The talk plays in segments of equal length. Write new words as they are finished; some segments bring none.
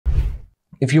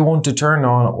If you want to turn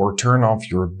on or turn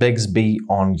off your Bixby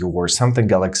on your Samsung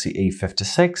Galaxy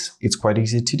A56, it's quite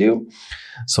easy to do.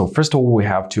 So first of all, we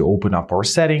have to open up our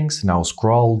settings. Now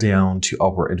scroll down to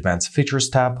our Advanced Features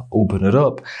tab, open it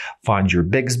up, find your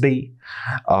Bixby.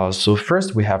 So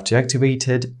first we have to activate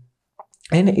it.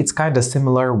 And it's kind of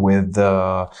similar with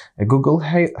a Google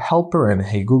Helper and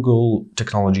Hey Google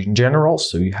technology in general.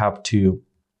 So you have to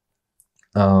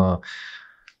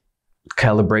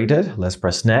calibrate it. Let's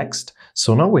press next.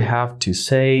 So now we have to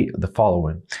say the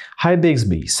following. Hi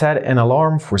Bixby, set an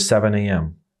alarm for 7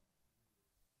 a.m.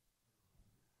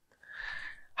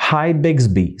 Hi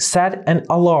Bixby, set an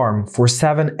alarm for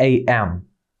 7 a.m.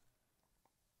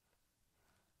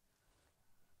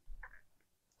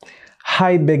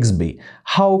 Hi Bixby,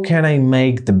 how can I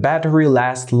make the battery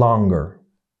last longer?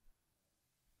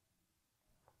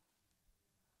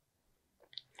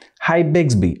 Hi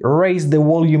Bixby, raise the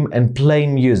volume and play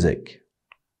music.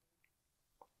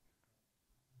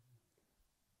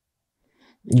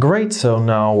 Great, so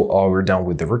now we're done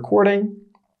with the recording.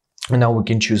 And now we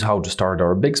can choose how to start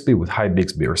our Bixby with Hi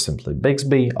Bixby or simply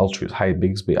Bixby. I'll choose Hi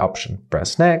Bixby option,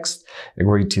 press next,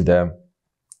 agree to the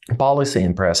policy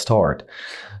and press start.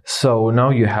 So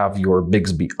now you have your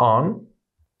Bixby on,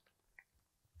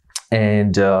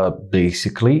 and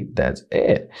basically that's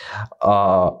it.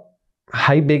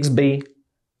 Hi Bixby,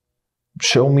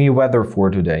 show me weather for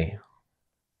today.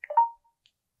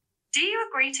 Do you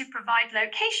agree to provide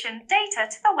location data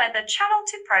to the weather channel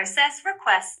to process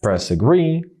requests? Press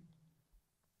agree.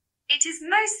 It is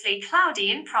mostly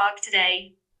cloudy in Prague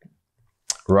today.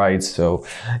 Right, so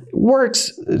it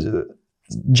works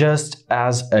just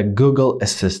as a Google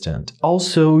Assistant.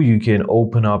 Also, you can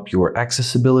open up your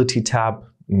accessibility tab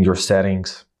in your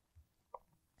settings.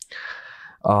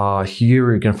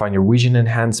 Here you can find your vision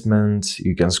enhancements.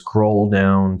 You can scroll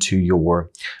down to your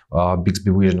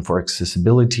Bixby Vision for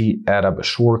accessibility, add up a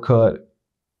shortcut.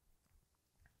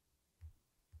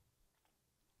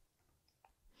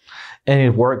 And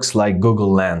it works like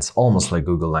Google Lens, almost like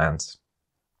Google Lens.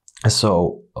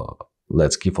 So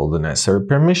let's give all the necessary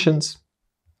permissions.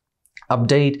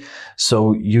 Update,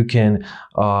 so you can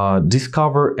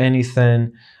discover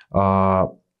anything.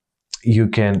 You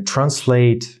can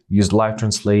translate, use live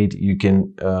translate. You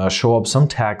can show up some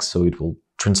text, so it will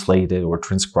translate it or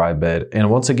transcribe it. And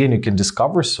once again, you can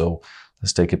discover. So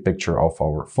let's take a picture of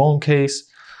our phone case.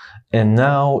 And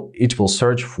now it will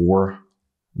search for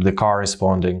the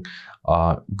corresponding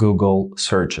Google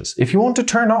searches. If you want to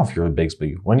turn off your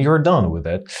Bixby, when you're done with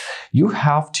it, you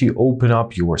have to open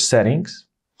up your settings.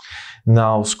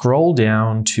 Now scroll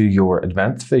down to your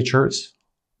advanced features,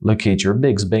 locate your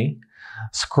Bixby,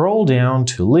 scroll down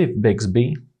to Leave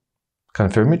Bixby,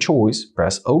 confirm your choice,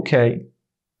 press OK.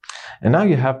 And now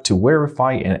you have to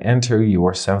verify and enter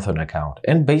your Samsung account.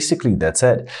 And basically that's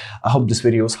it. I hope this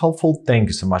video was helpful. Thank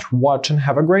you so much for watching.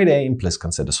 Have a great day and please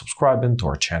consider subscribing to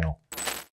our channel.